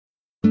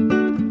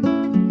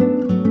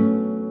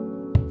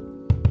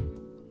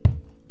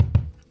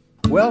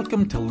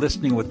Welcome to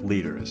Listening with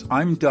Leaders.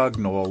 I'm Doug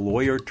Knoll,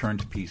 lawyer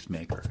turned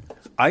peacemaker.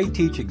 I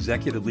teach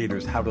executive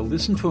leaders how to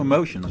listen to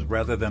emotions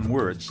rather than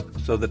words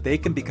so that they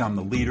can become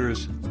the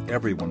leaders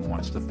everyone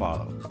wants to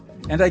follow.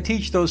 And I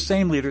teach those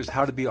same leaders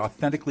how to be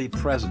authentically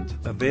present,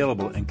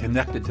 available, and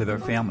connected to their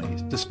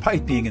families,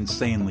 despite being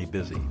insanely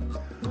busy.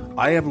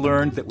 I have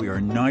learned that we are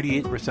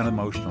 98%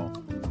 emotional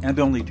and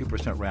only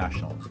 2%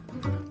 rational.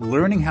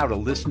 Learning how to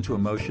listen to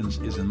emotions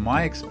is, in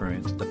my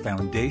experience, the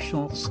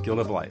foundational skill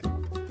of life.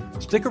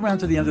 Stick around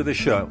to the end of the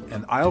show,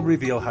 and I'll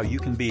reveal how you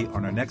can be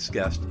on our next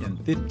guest in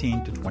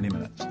 15 to 20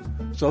 minutes.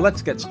 So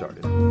let's get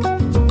started.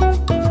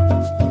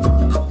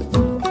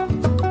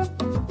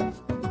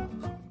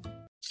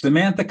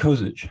 Samantha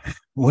Kozuch,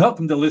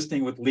 welcome to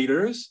Listening with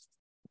Leaders.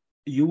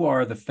 You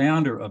are the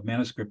founder of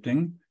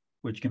Maniscripting,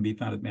 which can be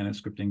found at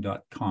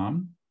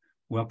maniscripting.com.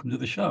 Welcome to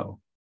the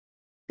show.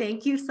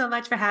 Thank you so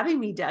much for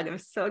having me, Doug. I'm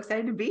so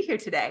excited to be here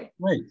today.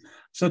 Great.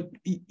 So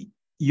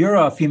you're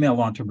a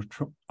female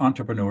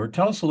entrepreneur.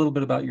 Tell us a little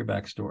bit about your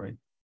backstory.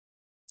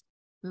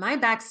 My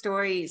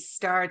backstory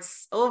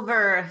starts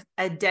over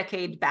a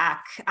decade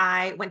back.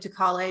 I went to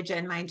college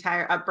and my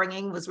entire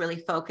upbringing was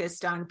really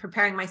focused on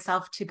preparing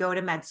myself to go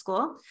to med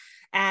school.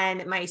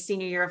 And my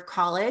senior year of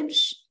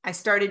college, I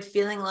started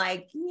feeling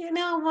like, you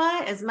know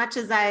what, as much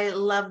as I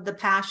love the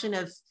passion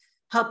of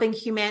helping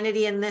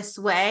humanity in this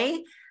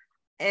way,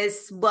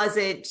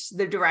 wasn't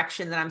the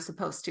direction that I'm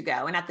supposed to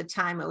go. And at the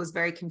time, it was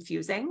very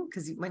confusing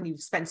because when you've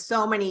spent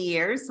so many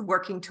years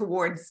working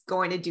towards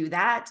going to do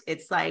that,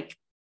 it's like,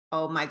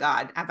 oh my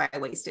God, have I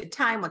wasted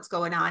time? What's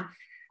going on?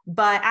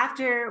 But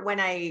when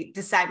I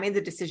made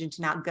the decision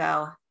to not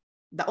go,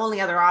 the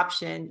only other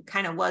option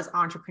kind of was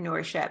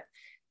entrepreneurship,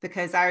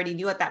 because I already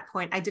knew at that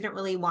point, I didn't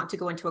really want to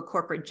go into a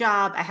corporate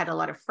job. I had a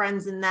lot of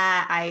friends in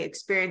that. I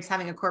experienced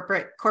having a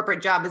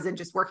corporate job isn't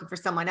just working for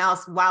someone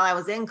else. While I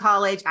was in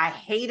college, I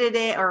hated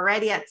it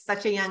already at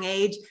such a young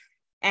age.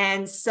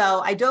 And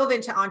so I dove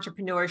into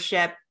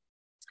entrepreneurship.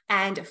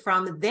 And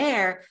from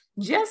there,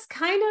 just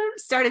kind of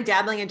started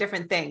dabbling in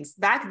different things.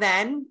 Back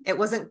then, it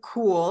wasn't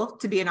cool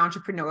to be an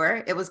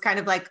entrepreneur. It was kind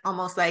of like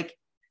almost like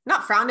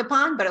not frowned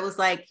upon, but it was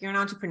like, you're an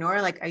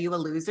entrepreneur. Like, are you a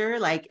loser?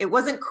 Like, it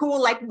wasn't cool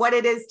like what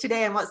it is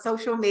today and what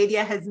social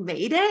media has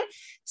made it.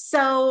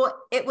 So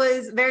it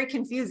was very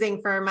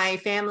confusing for my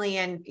family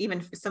and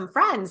even for some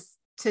friends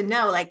to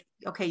know, like,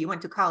 okay, you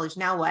went to college,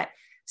 now what?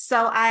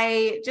 So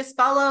I just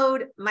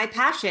followed my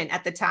passion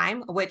at the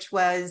time, which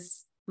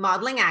was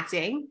modeling,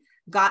 acting.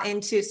 Got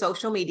into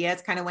social media.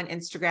 It's kind of when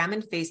Instagram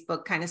and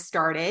Facebook kind of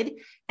started.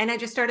 And I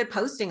just started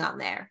posting on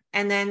there.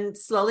 And then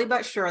slowly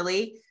but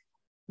surely,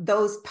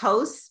 those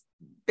posts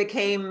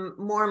became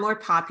more and more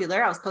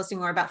popular. I was posting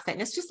more about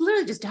fitness, just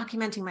literally just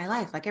documenting my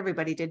life like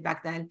everybody did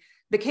back then.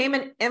 Became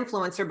an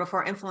influencer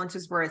before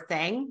influencers were a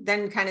thing,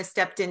 then kind of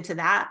stepped into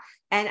that.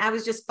 And I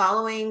was just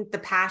following the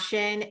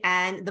passion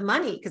and the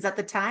money, because at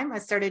the time I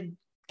started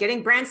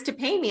getting brands to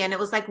pay me. And it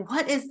was like,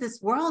 what is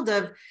this world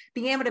of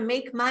being able to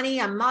make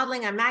money? I'm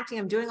modeling, I'm acting,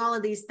 I'm doing all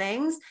of these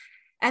things.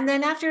 And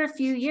then after a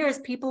few years,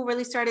 people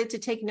really started to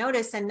take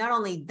notice. And not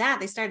only that,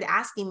 they started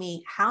asking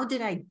me, how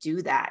did I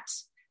do that?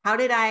 How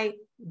did I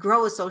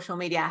grow with social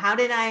media? How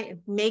did I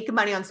make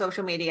money on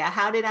social media?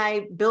 How did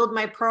I build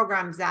my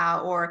programs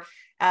out? Or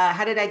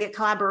how did I get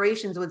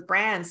collaborations with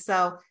brands?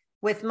 So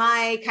with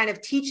my kind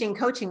of teaching,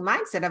 coaching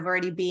mindset of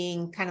already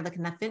being kind of like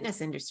in the fitness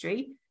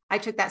industry, I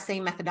took that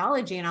same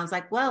methodology and I was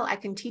like, well, I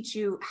can teach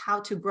you how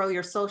to grow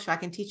your social. I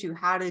can teach you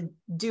how to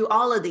do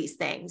all of these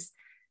things.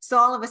 So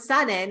all of a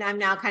sudden, I'm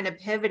now kind of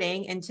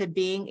pivoting into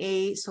being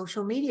a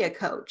social media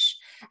coach.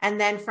 And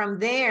then from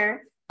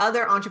there,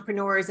 other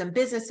entrepreneurs and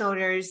business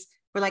owners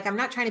were like, I'm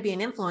not trying to be an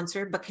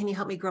influencer, but can you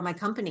help me grow my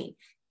company?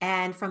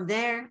 And from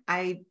there,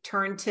 I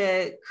turned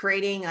to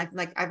creating,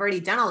 like I've already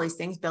done all these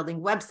things,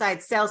 building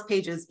websites, sales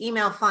pages,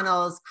 email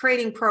funnels,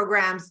 creating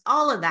programs,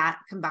 all of that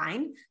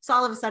combined. So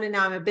all of a sudden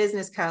now I'm a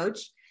business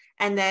coach.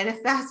 And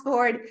then fast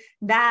forward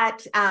that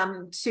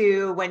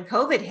to when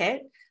COVID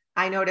hit,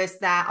 I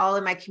noticed that all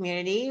in my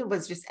community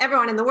was just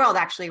everyone in the world,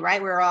 actually,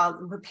 right?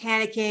 We're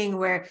panicking,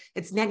 where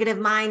it's negative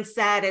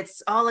mindset.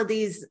 It's all of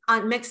these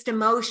mixed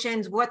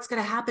emotions. What's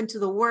going to happen to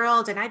the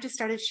world? And I just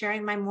started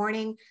sharing my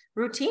morning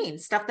routine,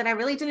 stuff that I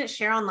really didn't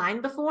share online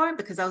before,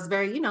 because I was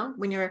very,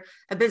 when you're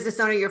a business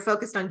owner, you're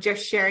focused on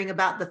just sharing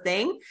about the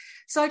thing.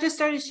 So I just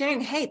started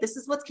sharing, hey, this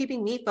is what's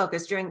keeping me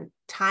focused during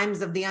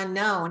times of the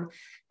unknown.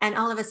 And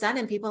all of a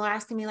sudden, people are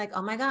asking me like,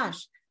 oh my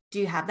gosh, do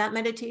you have that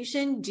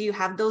meditation? Do you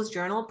have those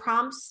journal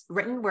prompts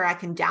written where I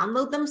can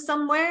download them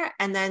somewhere?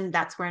 And then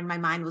that's where in my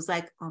mind was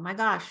like, oh my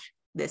gosh,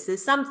 this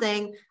is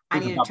something. I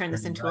need to turn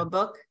this into a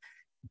book.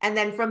 And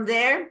then from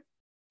there,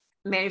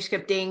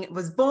 Maniscripting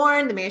was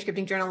born. The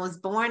Maniscripting Journal was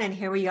born. And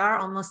here we are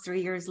almost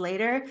 3 years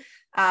later.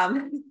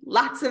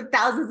 Lots of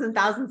thousands and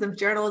thousands of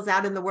journals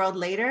out in the world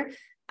later.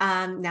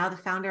 Now the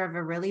founder of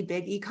a really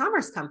big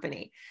e-commerce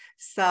company.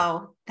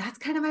 So that's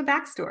kind of my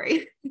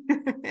backstory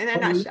in a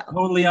nutshell.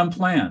 Totally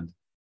unplanned.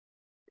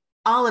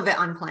 All of it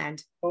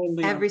unplanned.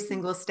 Every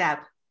single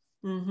step.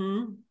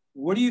 Mm-hmm.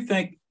 What do you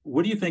think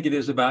it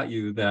is about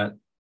you that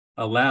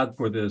allowed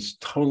for this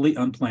totally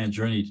unplanned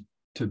journey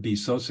to be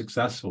so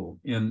successful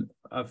in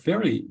a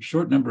very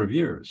short number of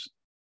years?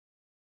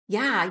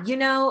 Yeah,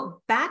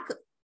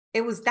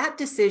 it was that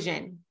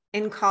decision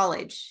in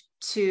college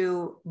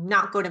to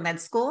not go to med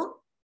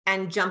school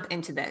and jump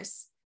into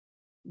this.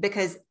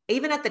 Because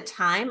even at the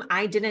time,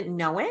 I didn't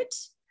know it,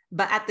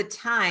 but at the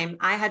time,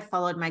 I had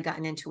followed my gut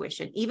and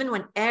intuition. Even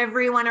when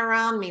everyone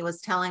around me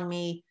was telling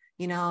me,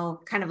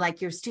 kind of like,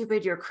 you're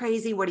stupid, you're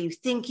crazy, what are you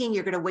thinking?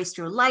 You're going to waste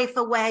your life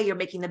away. You're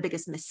making the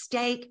biggest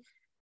mistake.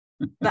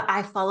 But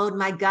I followed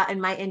my gut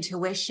and my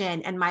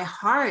intuition and my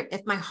heart.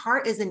 If my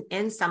heart isn't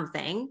in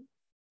something,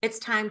 it's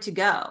time to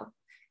go.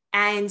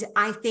 And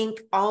I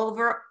think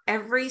over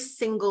every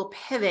single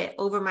pivot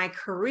over my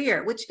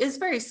career, which is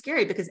very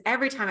scary because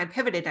every time I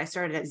pivoted, I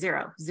started at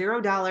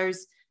 $0,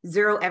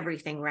 zero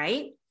everything,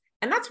 right?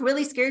 And that's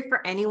really scary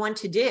for anyone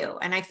to do.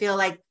 And I feel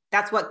like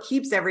that's what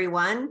keeps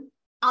everyone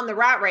on the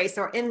rat race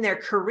or in their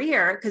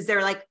career, because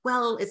they're like,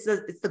 well, it's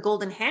the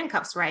golden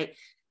handcuffs, right?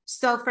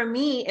 So for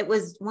me, it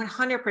was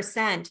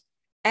 100%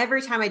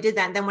 every time I did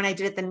that. And then when I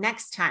did it the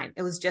next time,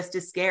 it was just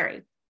as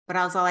scary. But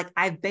I was all like,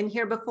 I've been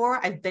here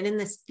before. I've been in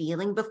this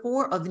feeling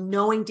before of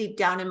knowing deep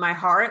down in my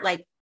heart,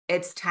 like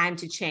it's time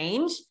to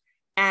change.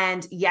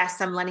 And yes,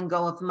 I'm letting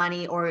go of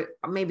money or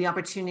maybe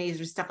opportunities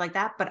or stuff like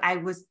that. But I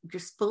was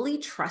just fully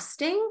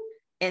trusting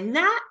in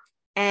that.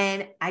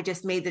 And I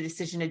just made the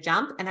decision to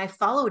jump and I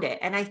followed it.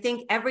 And I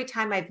think every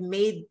time I've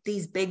made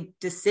these big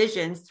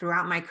decisions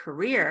throughout my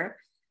career,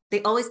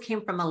 they always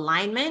came from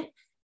alignment.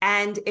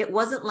 And it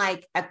wasn't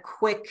like a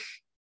quick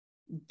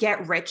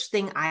get rich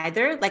thing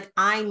either. Like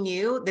I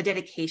knew the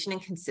dedication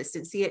and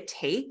consistency it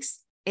takes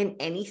in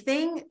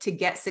anything to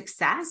get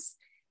success.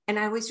 And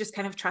I always just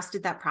kind of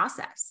trusted that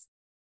process.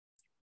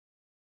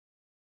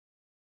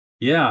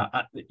 Yeah.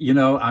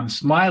 I'm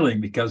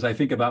smiling because I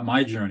think about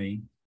my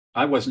journey.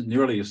 I wasn't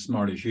nearly as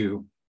smart as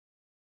you.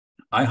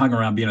 I hung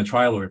around being a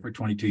trial lawyer for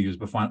 22 years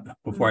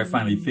before I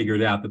finally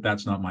figured out that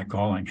that's not my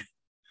calling.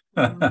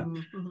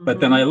 But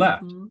then I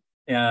left.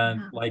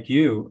 And like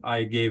you,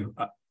 I gave,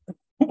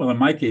 in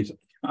my case,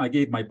 I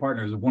gave my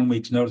partners 1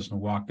 week's notice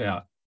and walked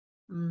out,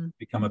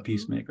 become a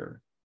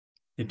peacemaker.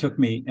 It took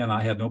me, and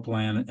I had no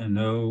plan and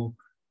no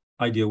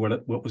idea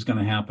what was going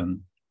to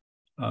happen.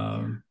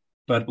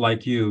 But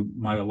like you,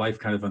 my life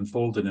kind of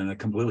unfolded in a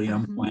completely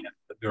unplanned,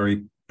 but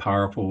very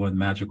powerful and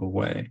magical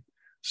way.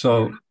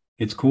 So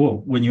it's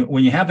cool when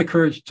you have the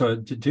courage to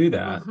do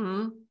that.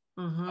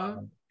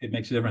 It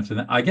makes a difference.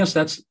 And I guess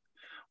that's,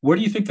 where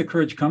do you think the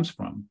courage comes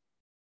from?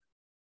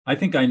 I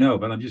think I know,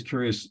 but I'm just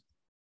curious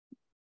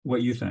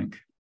what you think.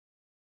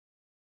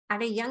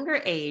 At a younger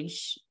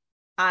age,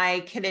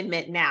 I can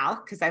admit now,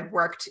 because I've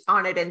worked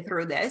on it and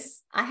through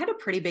this, I had a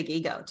pretty big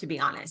ego, to be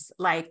honest.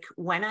 Like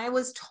when I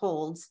was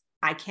told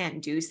I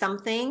can't do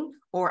something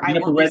or I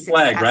won't be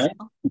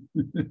successful,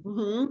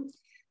 right?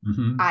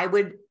 I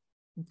would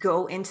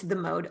go into the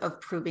mode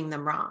of proving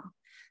them wrong.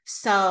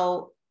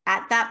 So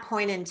at that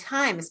point in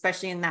time,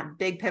 especially in that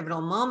big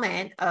pivotal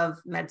moment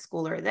of med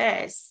school or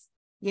this,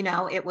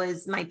 it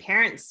was my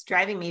parents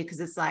driving me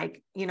because it's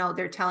like,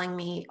 they're telling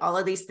me all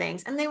of these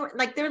things and they were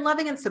like, they're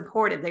loving and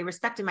supportive. They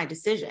respected my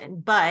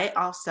decision, but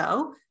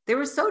also they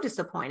were so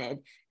disappointed.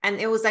 And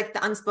it was like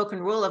the unspoken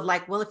rule of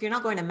like, well, if you're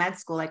not going to med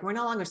school, like we're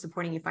no longer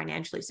supporting you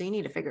financially. So you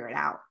need to figure it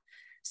out.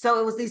 So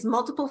it was these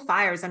multiple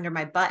fires under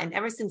my butt. And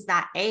ever since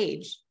that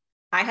age,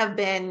 I have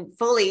been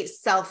fully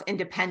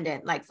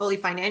self-independent, like fully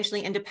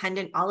financially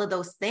independent, all of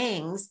those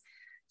things.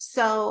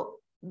 So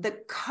the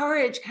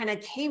courage kind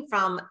of came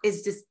from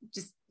is just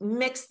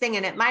mixed thing.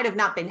 And it might have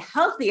not been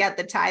healthy at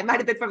the time, might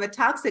have been from a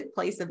toxic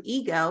place of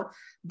ego,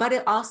 but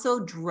it also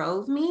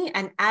drove me.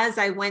 And as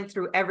I went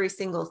through every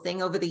single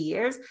thing over the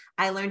years,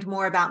 I learned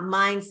more about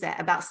mindset,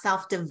 about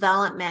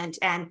self-development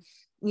and,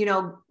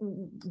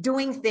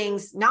 doing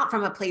things not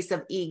from a place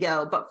of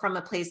ego, but from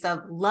a place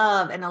of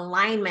love and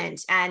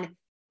alignment. And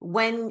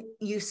when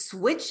you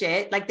switch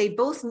it, like they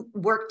both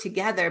work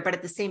together, but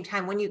at the same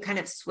time, when you kind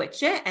of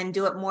switch it and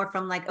do it more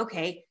from like,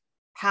 okay,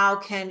 how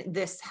can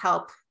this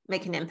help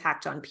make an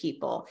impact on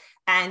people?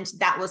 And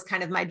that was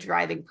kind of my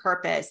driving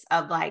purpose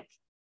of like,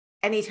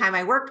 anytime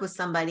I worked with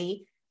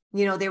somebody,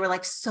 they were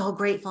like so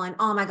grateful and,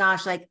 oh my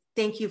gosh, like,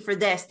 thank you for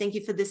this. Thank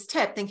you for this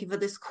tip. Thank you for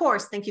this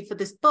course. Thank you for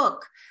this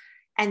book.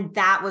 And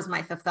that was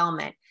my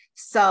fulfillment.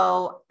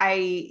 So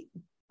I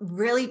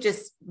really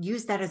just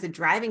used that as a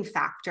driving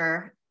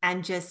factor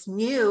and just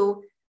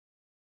knew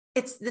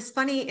it's this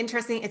funny,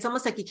 interesting, it's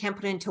almost like you can't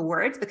put it into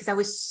words because I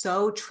was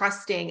so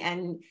trusting.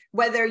 And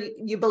whether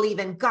you believe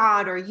in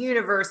God or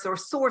universe or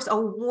source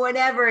or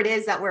whatever it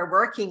is that we're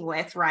working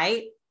with,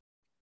 right?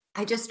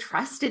 I just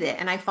trusted it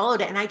and I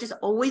followed it. And I just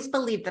always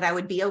believed that I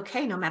would be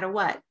okay no matter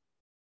what.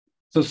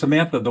 So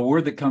Samantha, the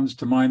word that comes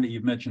to mind that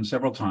you've mentioned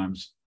several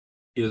times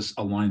is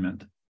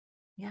alignment.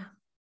 Yeah.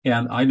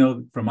 And I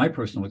know from my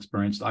personal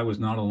experience, I was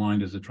not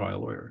aligned as a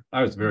trial lawyer.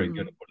 I was very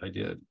good at what I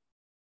did,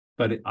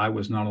 but I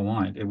was not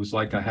aligned. It was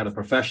like I had a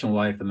professional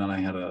life and then I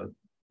had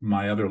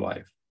my other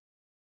life.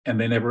 And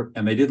they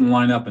didn't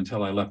line up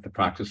until I left the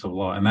practice of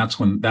law. And that's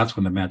when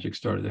the magic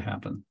started to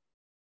happen.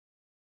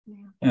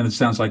 And it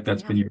sounds like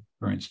that's Yeah. been your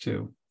experience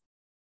too.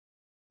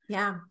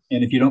 Yeah.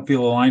 And if you don't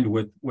feel aligned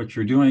with what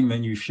you're doing,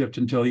 then you shift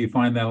until you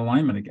find that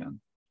alignment again.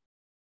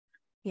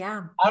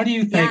 Yeah. How do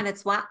you Yeah. think? And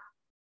it's what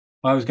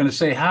I was going to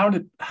say, how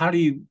do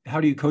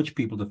you coach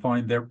people to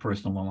find their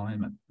personal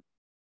alignment?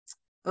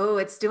 Oh,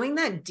 it's doing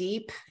that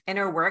deep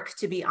inner work,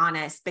 to be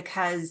honest,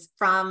 because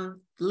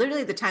from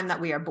literally the time that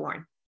we are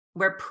born,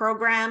 we're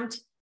programmed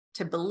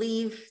to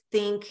believe,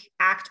 think,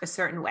 act a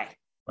certain way.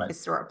 Right.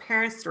 It's through our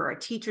parents, through our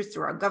teachers,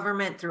 through our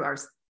government, through our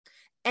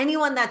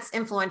anyone that's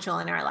influential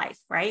in our life,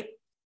 right?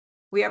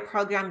 We are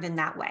programmed in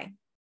that way.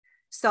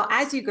 So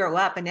as you grow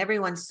up, and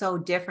everyone's so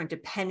different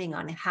depending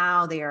on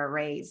how they are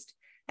raised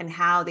and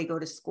how they go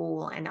to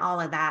school and all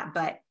of that,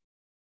 but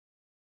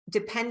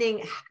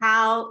depending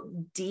how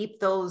deep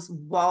those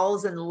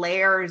walls and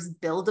layers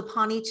build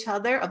upon each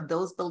other of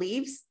those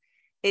beliefs,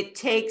 it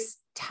takes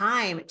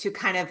time to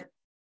kind of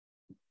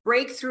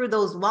break through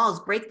those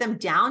walls, break them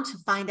down to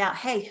find out,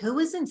 hey, who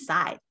is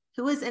inside?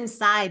 Who is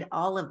inside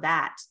all of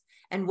that?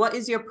 And what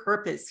is your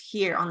purpose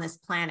here on this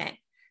planet?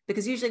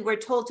 Because usually we're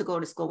told to go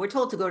to school, we're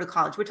told to go to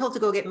college, we're told to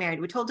go get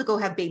married, we're told to go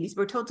have babies,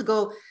 we're told to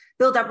go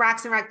build up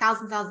racks and racks,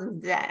 thousands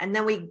of debt. And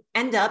then we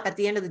end up at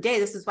the end of the day,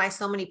 this is why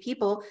so many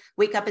people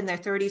wake up in their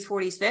 30s,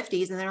 40s,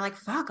 50s, and they're like,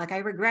 fuck, like I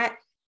regret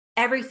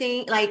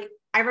everything. Like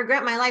I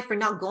regret my life for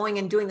not going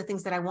and doing the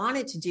things that I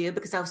wanted to do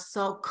because I was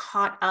so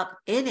caught up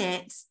in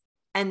it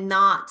and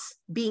not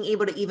being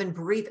able to even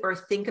breathe or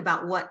think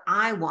about what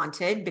I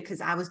wanted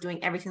because I was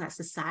doing everything that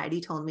society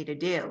told me to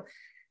do.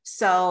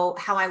 So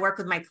how I work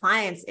with my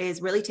clients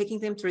is really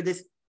taking them through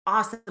this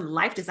awesome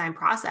life design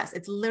process.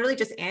 It's literally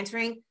just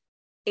answering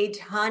a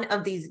ton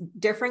of these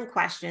different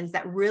questions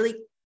that really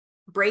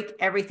break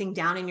everything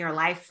down in your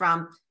life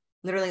from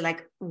literally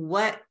like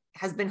what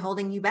has been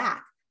holding you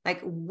back? Like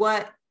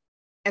what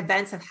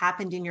events have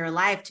happened in your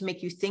life to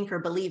make you think or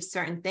believe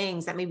certain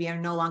things that maybe are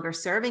no longer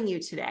serving you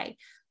today?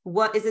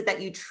 What is it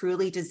that you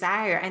truly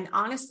desire? And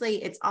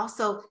honestly, it's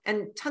also,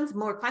 and tons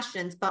more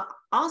questions, but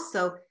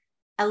also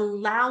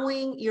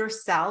allowing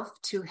yourself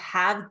to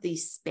have the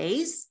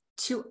space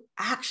to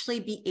actually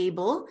be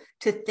able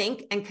to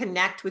think and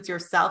connect with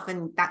yourself.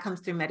 And that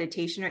comes through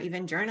meditation or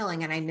even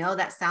journaling. And I know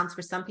that sounds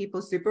for some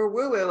people super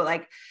woo-woo,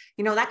 like,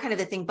 you know, that kind of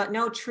a thing, but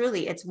no,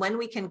 truly, it's when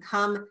we can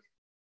come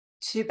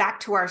to back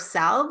to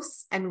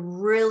ourselves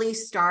and really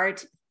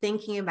start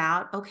thinking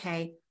about,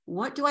 okay,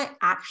 what do I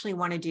actually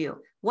want to do?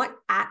 What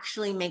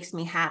actually makes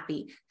me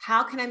happy?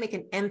 How can I make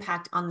an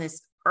impact on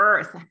this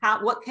earth?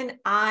 What can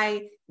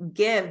I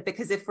give?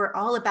 Because if we're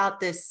all about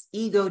this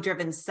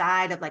ego-driven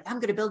side of like, I'm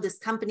going to build this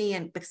company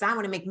and because I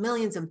want to make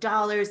millions of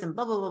dollars and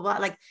blah, blah, blah, blah.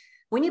 Like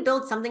when you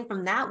build something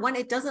from that one,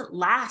 it doesn't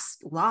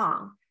last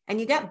long and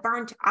you get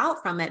burnt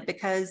out from it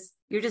because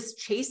you're just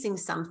chasing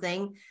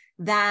something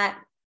that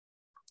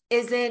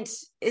isn't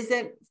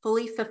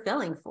fully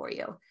fulfilling for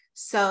you.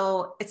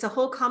 So it's a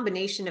whole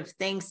combination of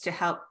things to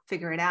help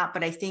figure it out.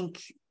 But I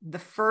think the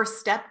first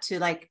step to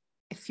like,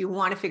 if you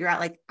want to figure out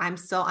like, I'm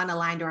so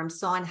unaligned or I'm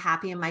so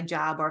unhappy in my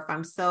job, or if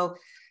I'm so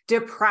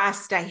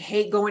depressed, I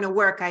hate going to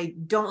work, I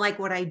don't like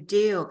what I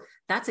do,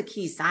 that's a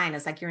key sign.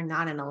 It's like, you're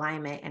not in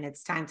alignment and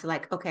it's time to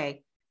like,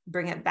 okay,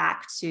 bring it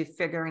back to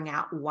figuring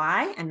out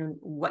why and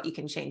what you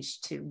can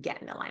change to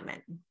get in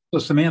alignment. So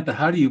Samantha,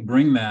 how do you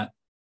bring that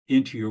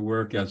into your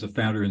work as a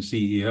founder and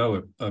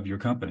CEO of your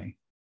company?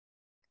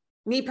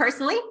 Me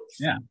personally?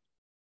 Yeah.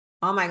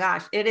 Oh my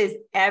gosh, it is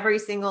every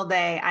single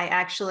day. I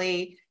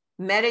actually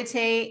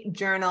meditate,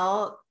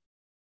 journal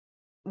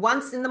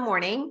once in the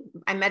morning.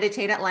 I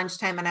meditate at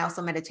lunchtime and I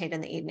also meditate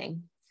in the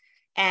evening.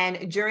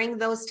 And during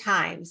those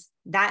times,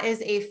 that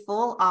is a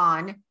full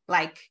on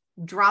like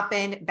drop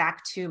in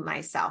back to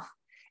myself.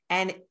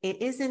 And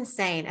it is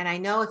insane. And I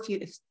know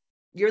if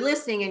you're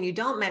listening and you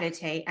don't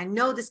meditate, I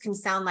know this can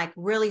sound like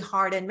really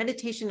hard, and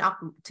meditation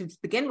to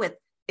begin with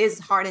is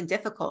hard and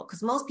difficult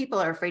because most people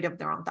are afraid of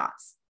their own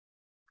thoughts.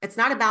 It's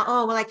not about,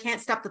 oh, well, I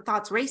can't stop the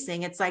thoughts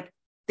racing. It's like,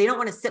 they don't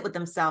want to sit with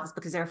themselves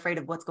because they're afraid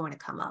of what's going to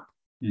come up.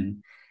 Mm-hmm.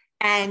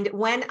 And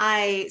when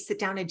I sit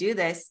down to do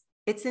this,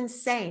 it's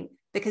insane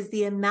because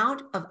the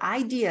amount of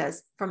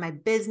ideas for my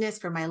business,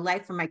 for my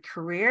life, for my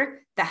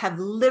career that have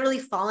literally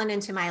fallen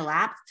into my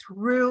lap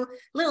through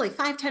literally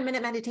 5-10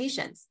 minute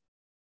meditations,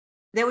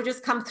 they would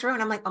just come through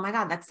and I'm like, oh my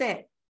God, that's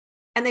it.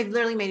 And they've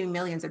literally made me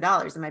millions of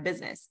dollars in my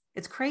business.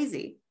 It's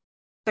crazy,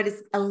 but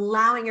it's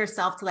allowing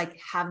yourself to like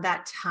have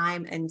that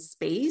time and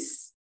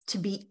space to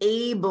be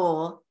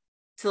able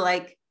to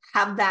like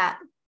have that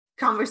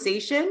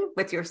conversation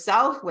with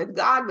yourself, with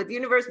God, with the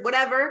universe,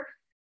 whatever,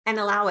 and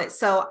allow it.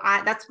 So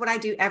that's what I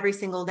do every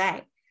single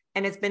day.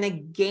 And it's been a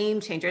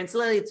game changer. It's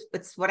literally,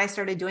 it's what I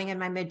started doing in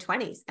my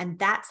mid-20s. And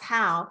that's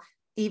how,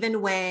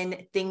 even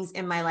when things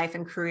in my life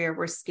and career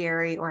were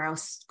scary, or I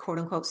was quote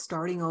unquote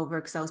starting over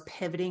because I was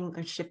pivoting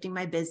and shifting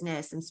my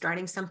business and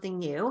starting something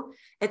new,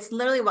 it's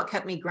literally what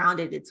kept me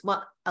grounded. It's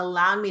what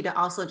allowed me to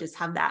also just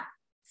have that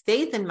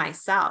faith in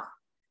myself.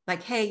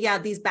 Like, hey, yeah,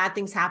 these bad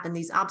things happen.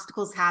 These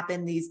obstacles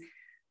happen. These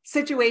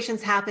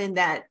situations happen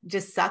that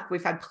just suck.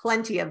 We've had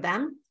plenty of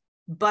them,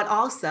 but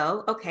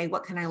also, okay,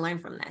 what can I learn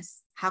from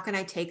this? How can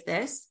I take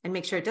this and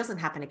make sure it doesn't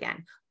happen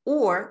again?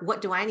 Or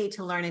what do I need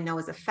to learn and know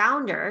as a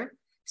founder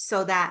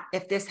so that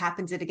if this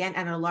happens again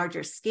at a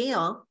larger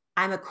scale,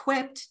 I'm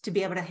equipped to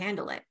be able to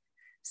handle it?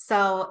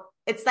 So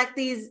it's like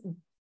these,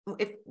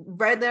 if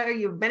whether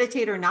you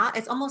meditate or not,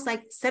 it's almost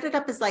like set it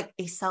up as like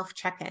a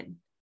self-check-in,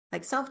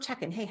 like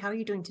self-check-in. Hey, how are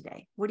you doing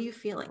today? What are you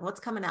feeling? What's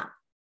coming up?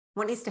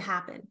 What needs to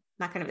happen?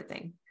 That kind of a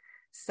thing.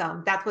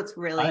 So that's what's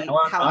really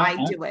how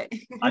I do it.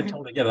 I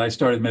totally get it. I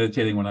started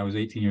meditating when I was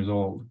 18 years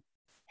old.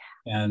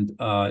 And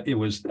it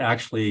was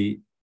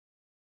actually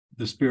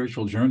the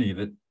spiritual journey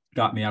that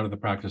got me out of the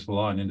practice of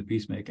law and into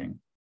peacemaking.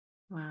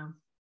 Wow.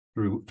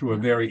 Through a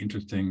very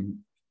interesting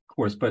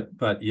course.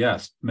 But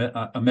yes,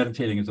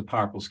 meditating is a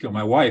powerful skill.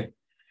 My wife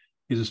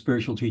is a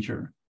spiritual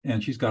teacher,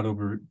 and she's got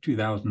over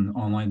 2,000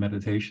 online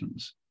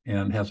meditations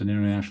and has an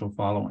international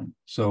following.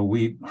 So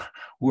we're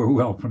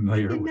well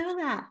familiar. I didn't know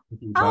that.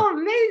 Oh,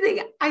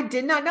 amazing. I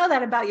did not know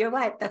that about your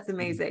wife. That's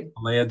amazing.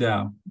 Lay it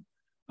down.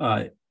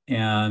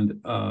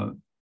 And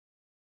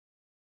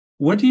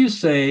what do you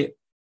say?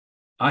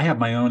 I have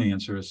my own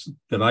answers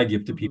that I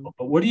give to people,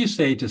 but what do you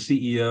say to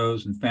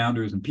CEOs and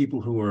founders and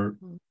people who are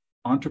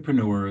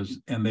entrepreneurs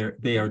and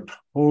they are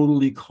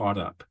totally caught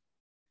up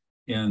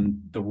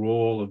in the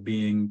role of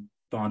being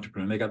the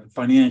entrepreneur? They got the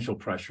financial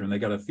pressure and they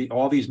got to feed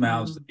all these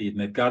mouths to feed, and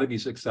they've got to be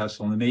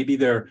successful. And maybe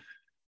they're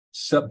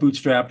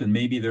bootstrapped and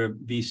maybe they're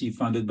VC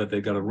funded, but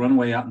they've got a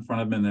runway out in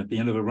front of them. And at the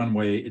end of the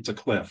runway, it's a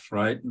cliff,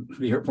 right?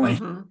 The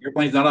airplane's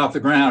not off the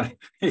ground.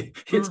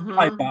 It's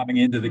pipe bombing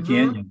into the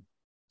canyon.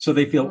 So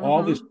they feel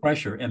all this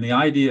pressure, and the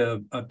idea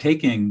of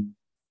taking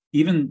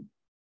even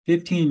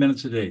 15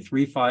 minutes a day,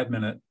 3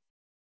 5-minute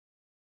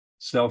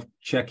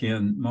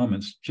self-check-in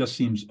moments just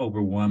seems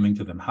overwhelming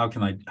to them. How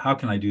can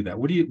I do that?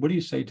 What do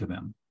you say to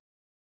them?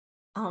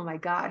 Oh my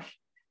gosh.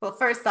 Well,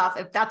 first off,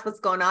 if that's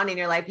what's going on in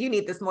your life, you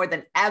need this more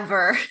than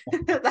ever.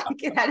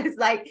 That is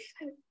like,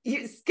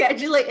 you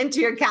schedule it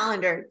into your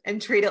calendar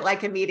and treat it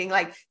like a meeting.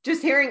 Like,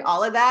 just hearing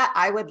all of that,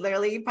 I would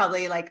literally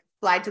probably like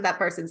fly to that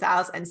person's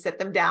house and sit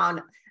them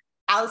down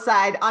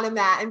outside on a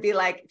mat and be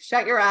like,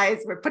 shut your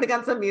eyes. We're putting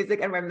on some music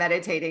and we're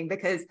meditating.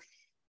 Because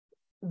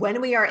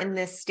when we are in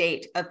this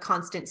state of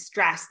constant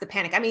stress, the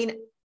panic, I mean,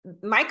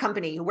 my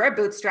company, we're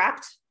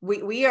bootstrapped.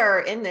 We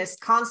are in this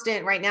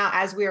constant right now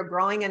as we are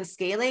growing and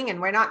scaling, and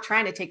we're not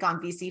trying to take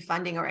on VC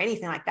funding or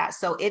anything like that.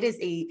 So it is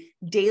a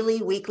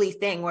daily, weekly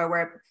thing where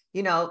we're,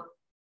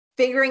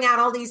 figuring out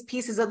all these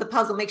pieces of the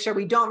puzzle, make sure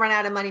we don't run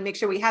out of money, make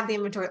sure we have the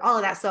inventory, all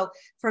of that. So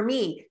for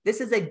me,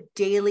 this is a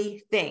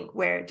daily thing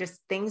where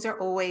just things are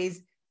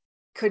always,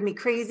 could be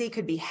crazy,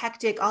 could be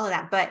hectic, all of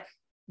that. But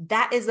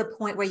that is the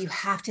point where you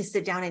have to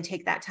sit down and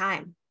take that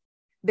time.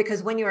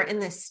 Because when you are in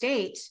this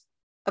state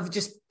of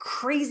just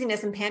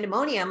craziness and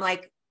pandemonium,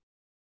 like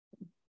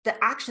the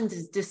actions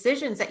and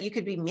decisions that you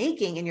could be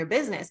making in your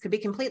business could be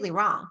completely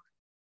wrong.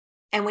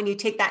 And when you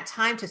take that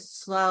time to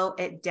slow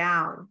it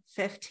down,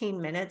 15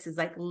 minutes is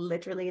like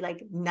literally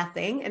like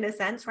nothing in a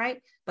sense,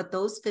 right? But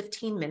those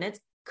 15 minutes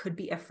could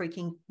be a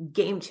freaking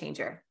game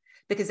changer.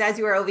 Because as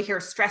you are over here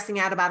stressing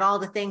out about all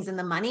the things and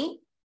the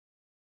money,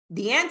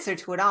 the answer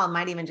to it all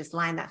might even just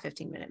lie in that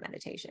 15-minute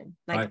meditation.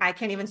 Like, I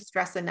can't even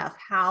stress enough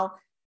how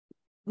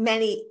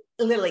many,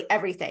 literally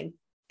everything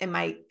in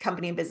my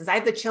company and business, I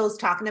have the chills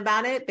talking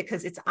about it,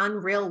 because it's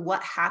unreal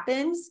what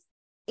happens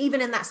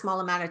even in that small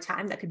amount of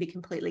time that could be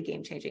completely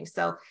game changing.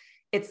 So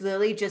it's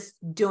literally just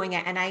doing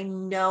it. And I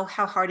know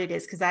how hard it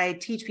is, because I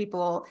teach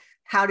people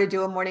how to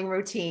do a morning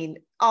routine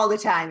all the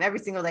time, every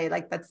single day.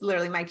 Like, that's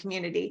literally my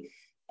community.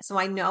 So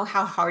I know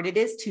how hard it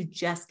is to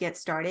just get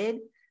started.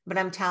 But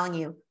I'm telling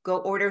you, go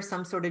order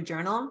some sort of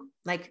journal,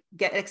 like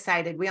get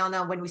excited. We all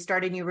know when we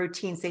start a new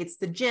routine, say it's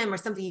the gym or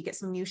something, you get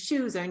some new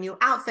shoes or a new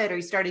outfit, or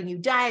you start a new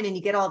diet and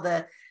you get all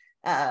the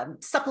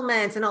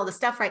supplements and all the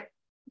stuff, right?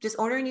 Just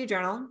order a new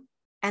journal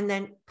and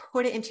then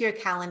put it into your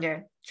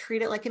calendar.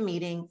 Treat it like a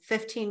meeting,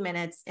 15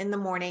 minutes in the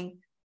morning,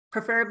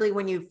 preferably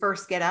when you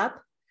first get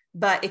up.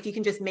 But if you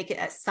can just make it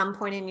at some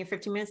point in your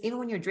 15 minutes, even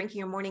when you're drinking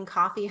your morning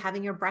coffee,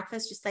 having your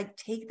breakfast, just like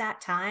take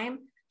that time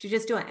to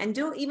just do it. And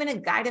do even a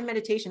guided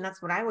meditation.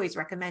 That's what I always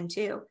recommend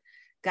too.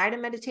 Guided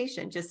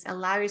meditation, just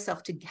allow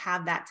yourself to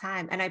have that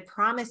time. And I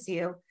promise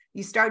you,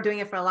 you start doing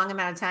it for a long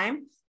amount of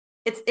time,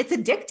 it's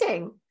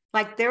addicting.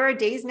 Like, there are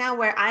days now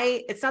where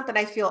it's not that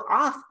I feel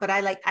off, but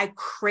I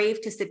crave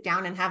to sit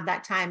down and have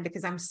that time,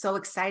 because I'm so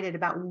excited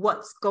about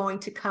what's going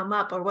to come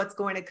up or what's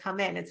going to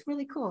come in. It's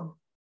really cool.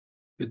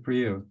 Good for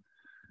you.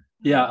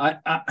 Yeah,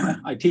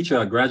 I teach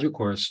a graduate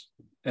course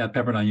at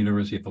Pepperdine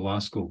University at the law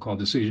school called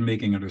Decision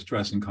Making Under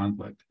Stress and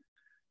Conflict.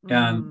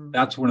 And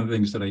that's one of the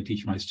things that I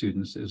teach my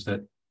students, is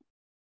that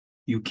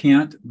you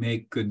can't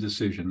make good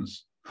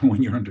decisions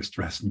when you're under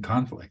stress and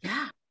conflict,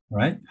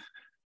 right?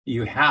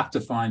 You have to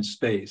find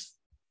space.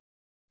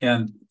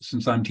 And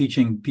since I'm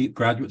teaching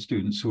graduate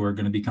students who are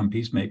going to become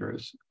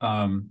peacemakers,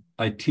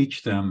 I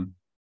teach them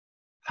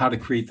how to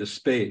create the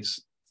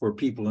space for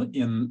people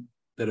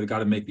that have got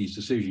to make these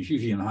decisions,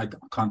 usually in high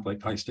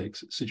conflict, high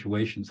stakes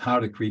situations, how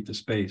to create the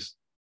space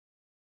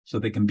so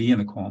they can be in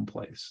a calm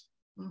place.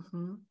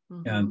 Mm-hmm.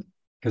 Mm-hmm. And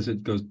because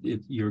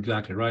you're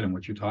exactly right on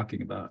what you're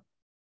talking about.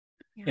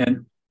 Yeah.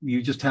 And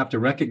you just have to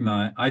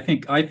recognize, I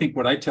think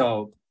what I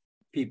tell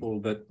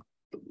people that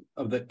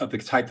of the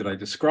type that I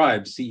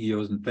described,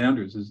 CEOs and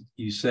founders, is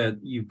you said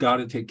you've got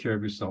to take care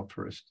of yourself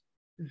first.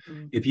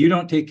 Mm-hmm. If you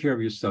don't take care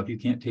of yourself, you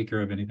can't take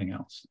care of anything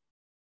else.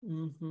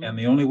 Mm-hmm. And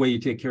the only way you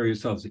take care of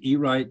yourself is eat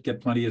right,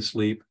 get plenty of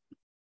sleep,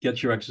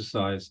 get your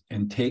exercise,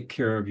 and take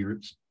care of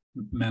your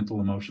mental,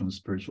 emotional, and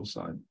spiritual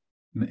side,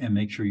 and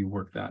make sure you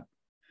work that.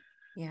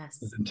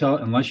 Yes.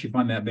 Unless you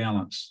find that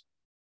balance,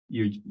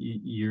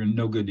 you're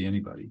no good to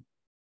anybody.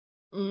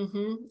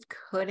 Mm-hmm.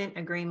 Couldn't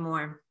agree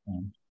more.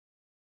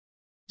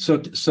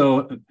 So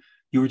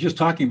you were just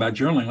talking about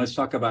journaling. Let's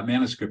talk about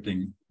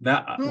manuscripting.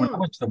 That when I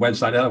went to the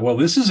website, I thought, well,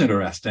 this is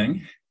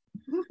interesting.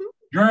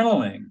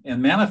 Journaling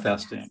and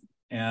manifesting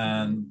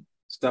and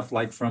stuff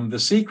like from The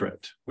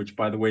Secret, which,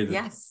 by the way,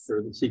 The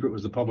Secret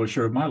was the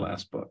publisher of my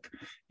last book,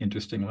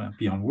 interestingly,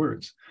 Beyond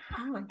Words.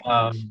 Oh my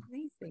gosh,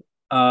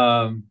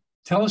 amazing.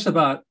 Tell us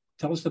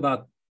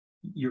about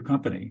your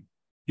company,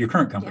 your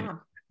current company.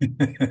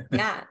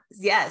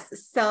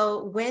 Yes.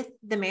 So with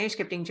the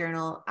manuscripting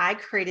journal, I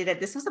created it.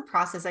 This was a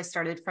process I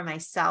started for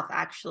myself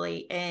actually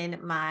in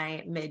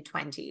my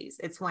mid-20s.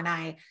 It's when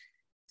I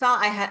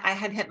felt I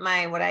had hit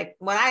my what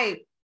I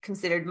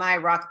considered my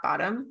rock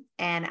bottom,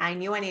 and I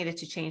knew I needed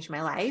to change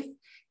my life.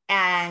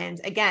 And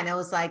again, it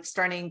was like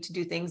starting to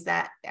do things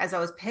that as I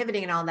was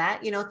pivoting and all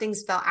that,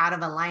 things fell out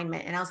of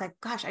alignment. And I was like,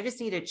 gosh, I just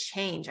need to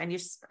change.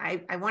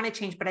 I want to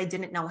change, but I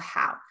didn't know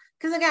how.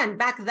 Because again,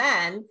 back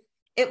then,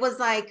 it was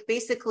like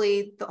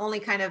basically the only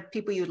kind of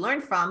people you'd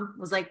learn from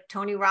was like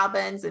Tony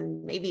Robbins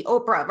and maybe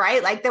Oprah,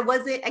 right? Like there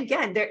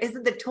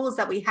isn't the tools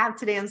that we have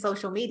today on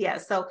social media.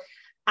 So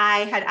I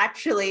had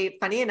actually,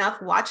 funny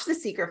enough, watched The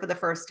Secret for the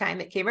first time.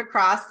 It came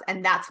across,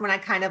 and that's when I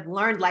kind of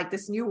learned like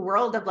this new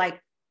world of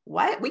like,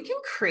 what? We can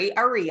create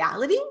our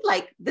reality?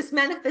 Like this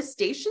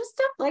manifestation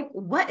stuff? Like,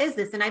 what is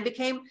this? And I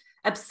became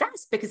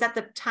obsessed because at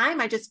the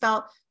time I just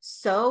felt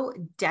so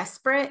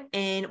desperate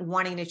in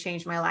wanting to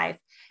change my life.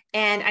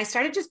 And I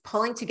started just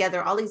pulling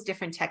together all these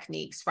different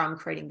techniques, from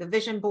creating the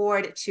vision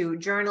board to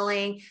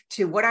journaling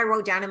to what I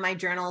wrote down in my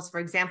journals.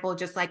 For example,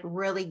 just like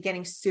really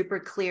getting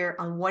super clear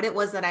on what it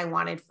was that I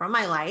wanted from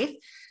my life,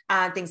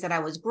 things that I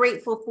was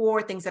grateful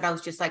for, things that I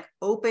was just like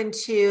open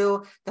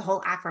to, the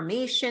whole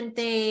affirmation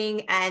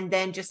thing, and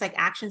then just like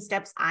action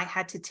steps I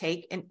had to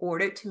take in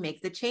order to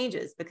make the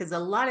changes. Because a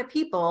lot of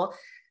people,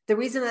 the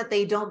reason that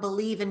they don't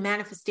believe in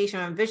manifestation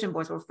on vision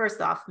boards, well,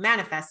 first off,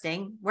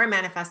 we're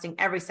manifesting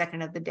every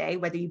second of the day,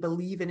 whether you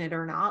believe in it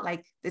or not.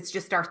 Like it's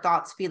just our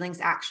thoughts,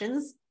 feelings,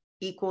 actions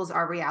equals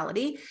our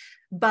reality.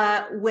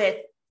 But with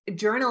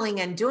journaling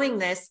and doing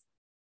this,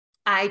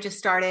 I just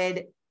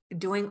started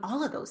doing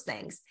all of those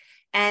things.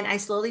 And I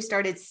slowly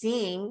started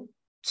seeing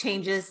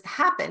changes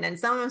happen. And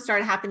some of them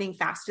started happening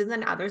faster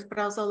than others, but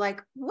also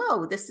like,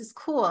 whoa, this is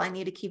cool. I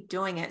need to keep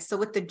doing it. So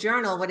with the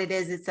journal, what it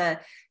is, it's a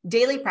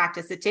daily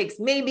practice. It takes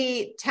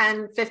maybe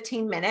 10,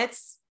 15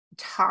 minutes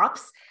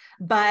tops,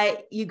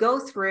 but you go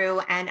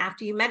through, and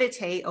after you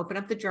meditate, open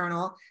up the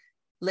journal,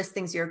 list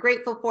things you're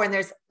grateful for. And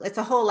it's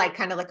a whole like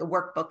kind of like a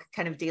workbook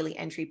kind of daily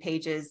entry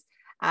pages.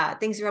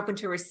 Things you're open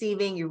to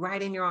receiving, you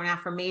write in your own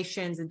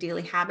affirmations, a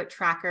daily habit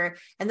tracker.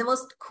 And the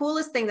most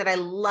coolest thing that I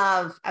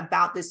love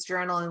about this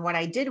journal and what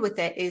I did with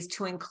it is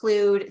to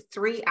include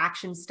 3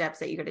 action steps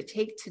that you're going to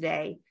take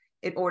today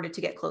in order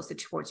to get closer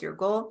towards your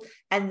goal.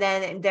 And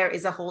then there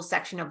is a whole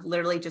section of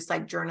literally just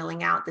like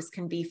journaling out. This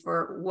can be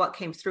for what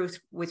came through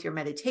with your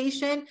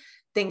meditation,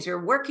 things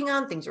you're working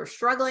on, things you're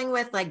struggling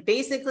with, like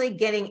basically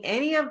getting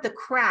any of the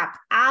crap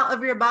out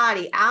of your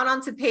body, out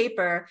onto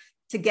paper,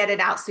 to get it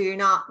out. So you're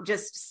not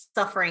just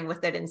suffering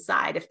with it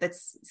inside if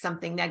that's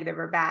something negative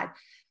or bad.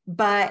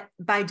 But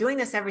by doing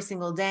this every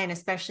single day, and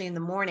especially in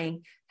the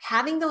morning,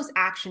 having those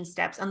action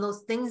steps on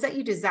those things that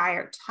you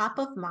desire top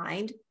of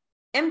mind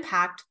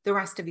impact the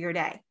rest of your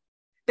day,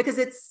 because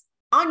it's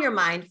on your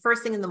mind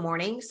first thing in the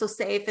morning. So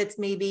say if it's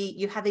maybe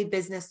you have a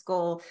business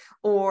goal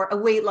or a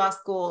weight loss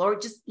goal or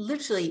just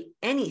literally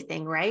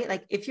anything, right?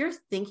 Like if you're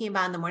thinking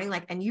about in the morning,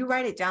 like, and you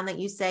write it down that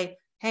you say,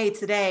 hey,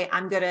 today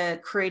I'm going to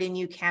create a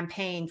new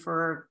campaign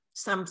for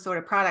some sort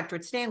of product, or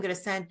today I'm going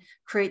to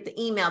create the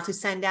email to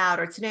send out,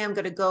 or today I'm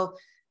going to go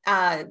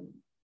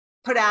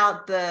put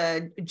out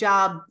the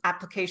job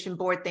application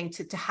board thing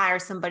to hire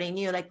somebody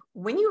new. Like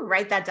when you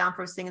write that down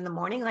first thing in the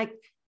morning, like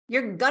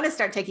you're going to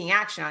start taking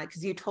action on it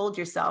because you told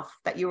yourself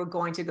that you were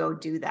going to go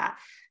do that.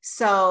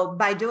 So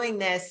by doing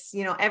this,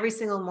 every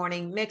single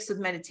morning mixed with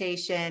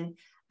meditation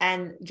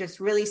and just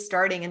really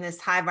starting in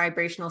this high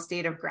vibrational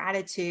state of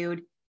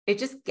gratitude, it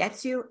just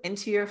gets you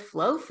into your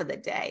flow for the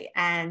day.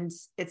 And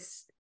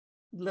it's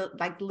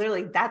like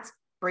literally that's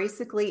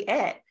basically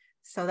it.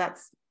 So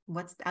that's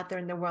what's out there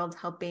in the world,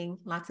 helping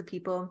lots of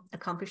people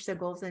accomplish their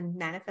goals and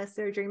manifest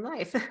their dream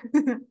life.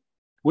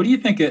 What do you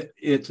think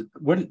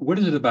what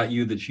is it about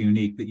you that's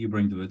unique that you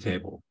bring to the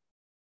table?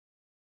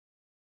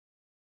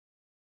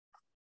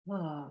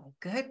 Oh,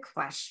 good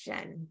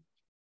question.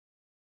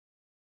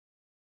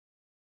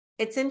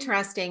 It's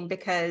interesting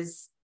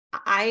because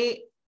I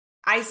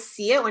I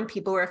see it when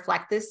people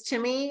reflect this to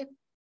me,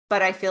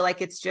 but I feel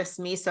like it's just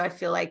me. So I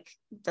feel like,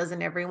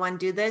 doesn't everyone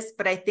do this?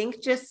 But I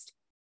think just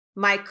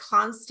my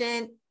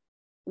constant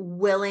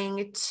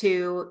willing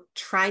to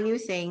try new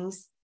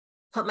things,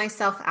 put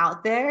myself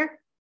out there,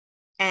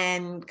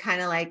 and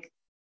kind of like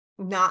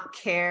not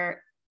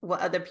care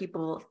what other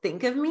people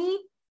think of me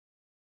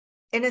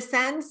in a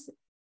sense,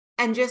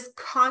 and just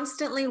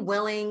constantly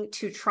willing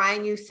to try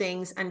new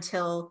things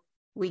until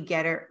we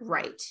get it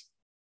right.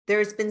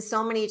 There's been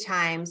so many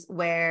times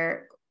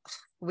where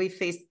I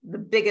faced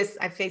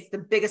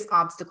the biggest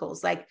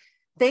obstacles, like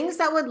things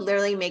that would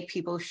literally make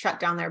people shut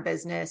down their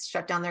business,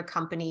 shut down their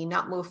company,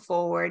 not move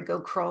forward,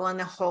 go crawl in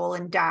a hole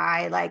and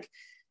die, like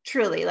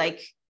truly,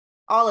 like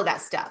all of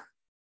that stuff.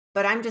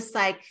 But I'm just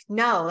like,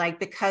 no, like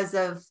because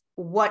of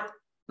what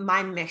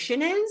my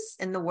mission is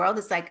in the world,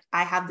 it's like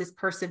I have this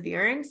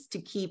perseverance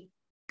to keep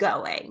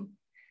going.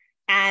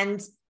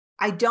 And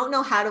I don't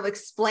know how to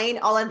explain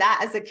all of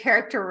that as a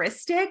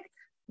characteristic,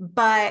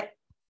 but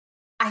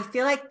I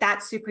feel like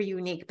that's super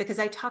unique because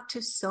I talk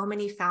to so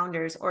many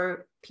founders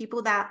or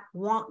people that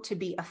want to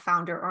be a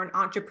founder or an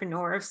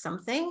entrepreneur of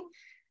something,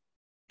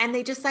 and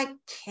they just like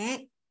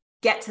can't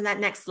get to that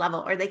next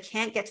level, or they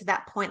can't get to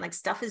that point. Like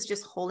stuff is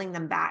just holding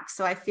them back.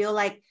 So I feel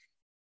like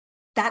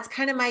that's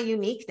kind of my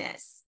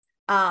uniqueness.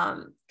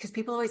 Because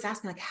people always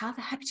ask me like, how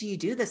the heck do you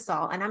do this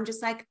all? And I'm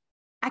just like,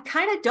 I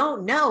kind of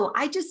don't know.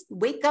 I just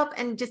wake up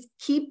and just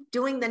keep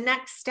doing the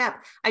next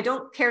step. I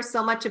don't care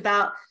so much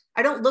about,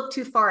 I don't look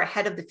too far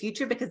ahead of the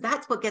future because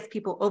that's what gets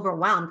people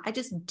overwhelmed. I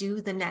just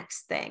do the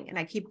next thing and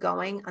I keep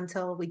going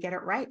until we get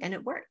it right and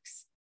it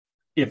works.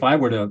 If I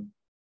were to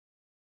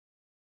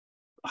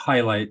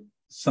highlight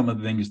some of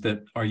the things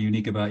that are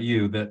unique about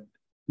you that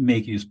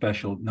make you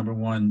special, number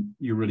one,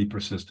 you're really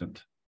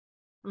persistent.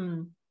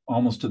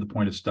 Almost to the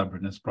point of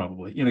stubbornness,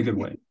 probably in a good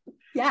way.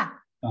 Yeah.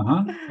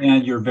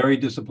 And you're very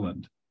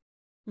disciplined.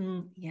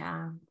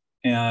 Yeah.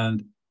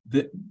 And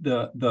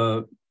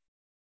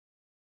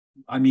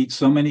I meet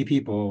so many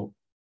people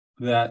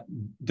that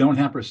don't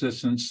have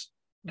persistence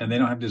and they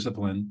don't have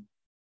discipline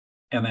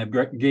and they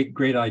have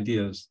great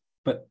ideas,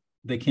 but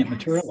they can't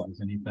materialize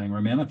anything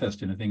or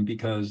manifest anything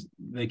because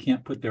they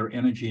can't put their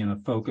energy in a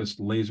focused,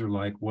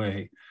 laser-like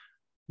way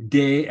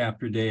day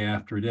after day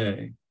after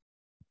day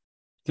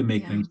to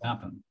make things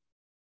happen.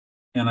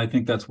 And I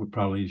think that's what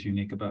probably is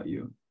unique about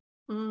you.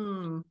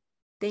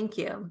 Thank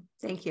you.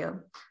 Thank you.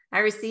 I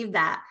received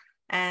that.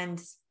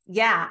 And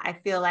yeah, I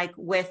feel like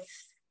with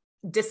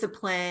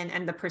discipline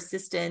and the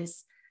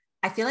persistence,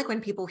 I feel like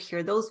when people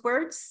hear those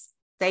words,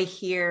 they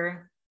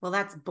hear, well,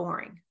 that's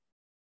boring.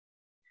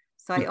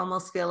 So I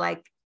almost feel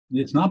like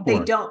it's not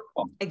boring. They don't.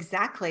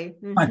 Exactly.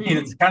 I mean,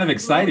 it's kind of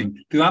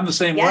exciting because I'm the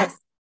same way.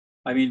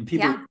 I mean,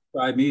 people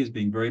describe me as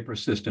being very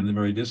persistent and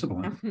very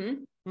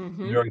disciplined,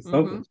 very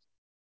focused.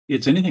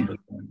 It's anything but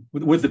boring.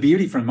 With the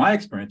beauty from my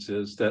experience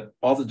is that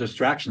all the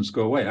distractions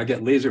go away. I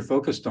get laser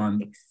focused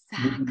on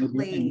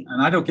and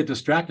I don't get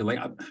distracted. Like,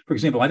 for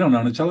example, I don't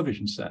own a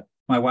television set.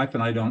 My wife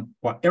and I don't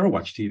ever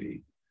watch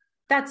TV.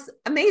 That's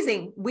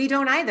amazing. We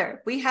don't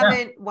either. We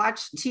haven't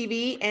watched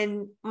TV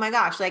and oh my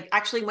gosh, like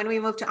actually when we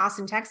moved to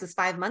Austin, Texas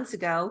 5 months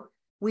ago,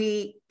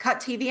 we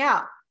cut TV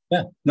out.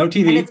 Yeah, no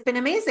TV. And it's been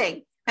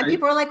amazing. And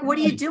people are like, what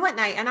do you do at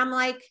night? And I'm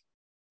like,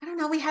 I don't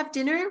know. We have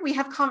dinner, we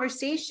have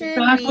conversation,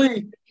 we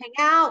hang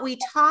out, we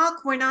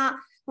talk. We're not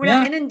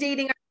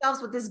inundating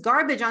ourselves with this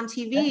garbage on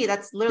TV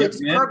that's literally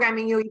just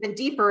programming you even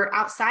deeper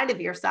outside of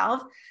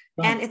yourself.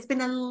 And it's been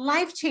a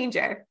life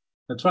changer.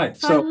 That's right.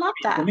 So I love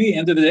that. For me,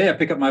 end of the day, I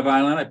pick up my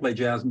violin. I play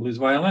jazz and blues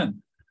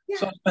violin.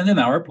 So I spend an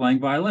hour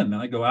playing violin.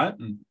 Then I go out,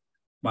 and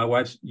my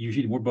wife's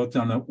usually, we're both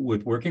done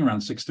with working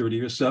around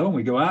 6:30 or so. And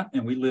we go out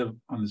and we live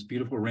on this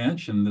beautiful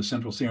ranch in the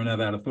central Sierra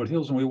Nevada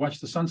foothills. And we watch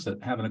the sunset,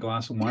 having a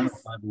glass of wine or 5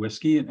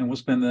 whiskey. And we'll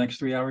spend the next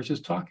 3 hours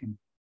just talking.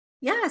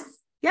 Yes.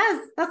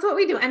 That's what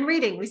we do. And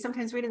reading. We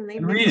sometimes read in the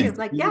evenings too.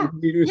 Like,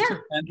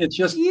 And it's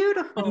just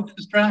beautiful.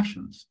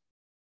 Distractions.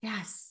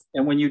 Yes.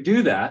 And when you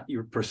do that,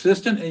 you're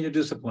persistent and you're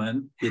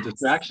disciplined, the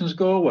distractions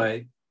go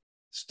away,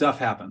 stuff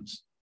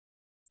happens.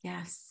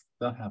 Yes.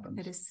 Stuff happens.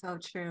 It is so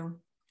true.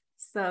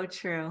 So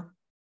true.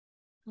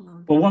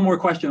 Well, one more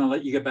question. I'll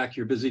let you get back to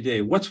your busy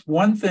day. What's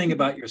one thing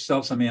about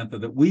yourself, Samantha,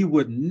 that we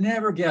would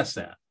never guess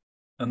at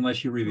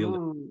unless you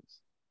reveal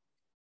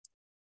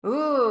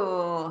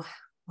it?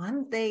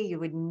 One thing you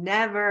would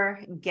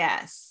never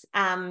guess.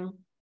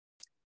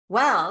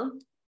 Well,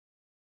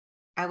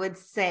 I would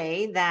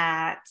say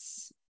that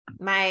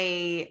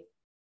my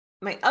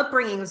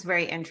upbringing was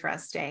very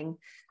interesting.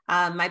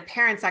 My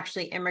parents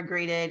actually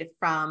immigrated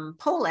from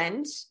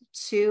Poland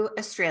to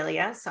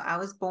Australia. So I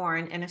was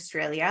born in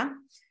Australia.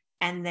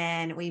 And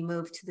then we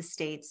moved to the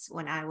States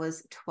when I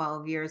was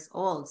 12 years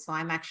old. So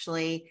I'm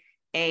actually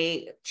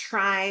a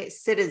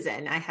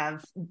tri-citizen. I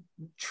have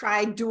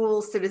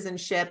tri-dual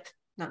citizenship,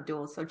 not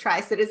dual, so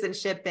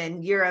tri-citizenship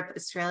in Europe,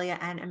 Australia,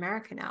 and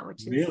America now,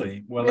 which is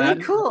really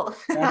cool.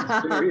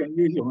 That's very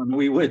unusual, and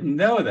we wouldn't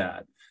know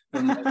that.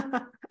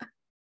 Well,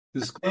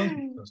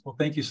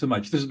 thank you so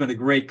much. This has been a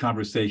great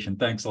conversation.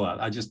 Thanks a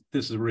lot.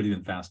 This has really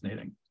been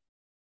fascinating.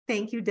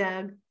 Thank you,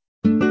 Doug.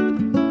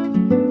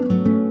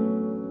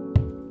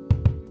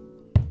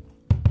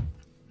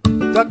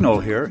 Doug Knoll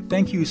here.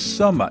 Thank you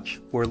so much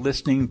for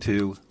listening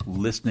to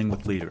Listening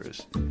with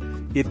Leaders.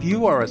 If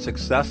you are a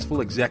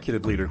successful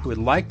executive leader who would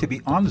like to be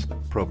on this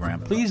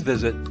program, please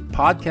visit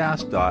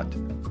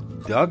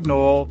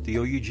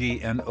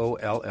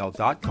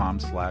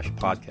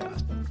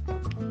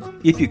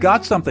podcast.dougnoll.com/podcast. If you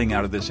got something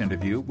out of this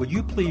interview, would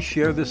you please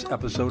share this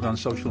episode on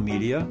social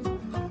media?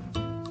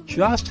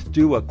 Just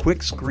do a quick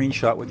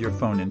screenshot with your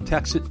phone and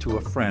text it to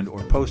a friend or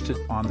post it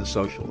on the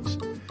socials.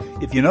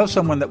 If you know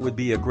someone that would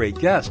be a great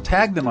guest,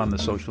 tag them on the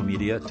social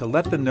media to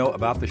let them know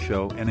about the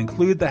show and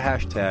include the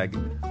hashtag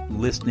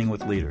Listening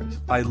with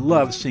Leaders. I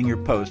love seeing your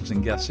posts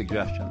and guest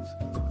suggestions.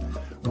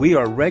 We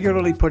are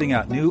regularly putting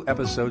out new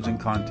episodes and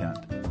content.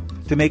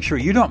 To make sure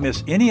you don't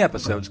miss any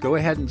episodes, go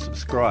ahead and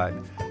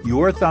subscribe.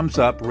 Your thumbs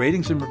up,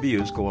 ratings, and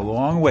reviews go a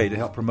long way to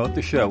help promote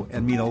the show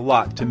and mean a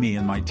lot to me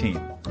and my team.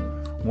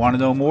 Want to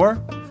know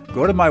more?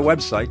 Go to my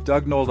website,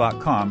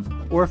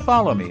 dougnoll.com, or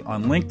follow me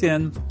on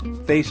LinkedIn,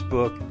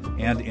 Facebook,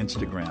 and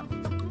Instagram.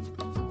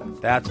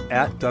 That's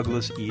at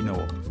Douglas E.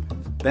 Knoll.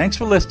 Thanks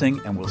for listening,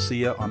 and we'll see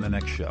you on the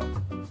next show.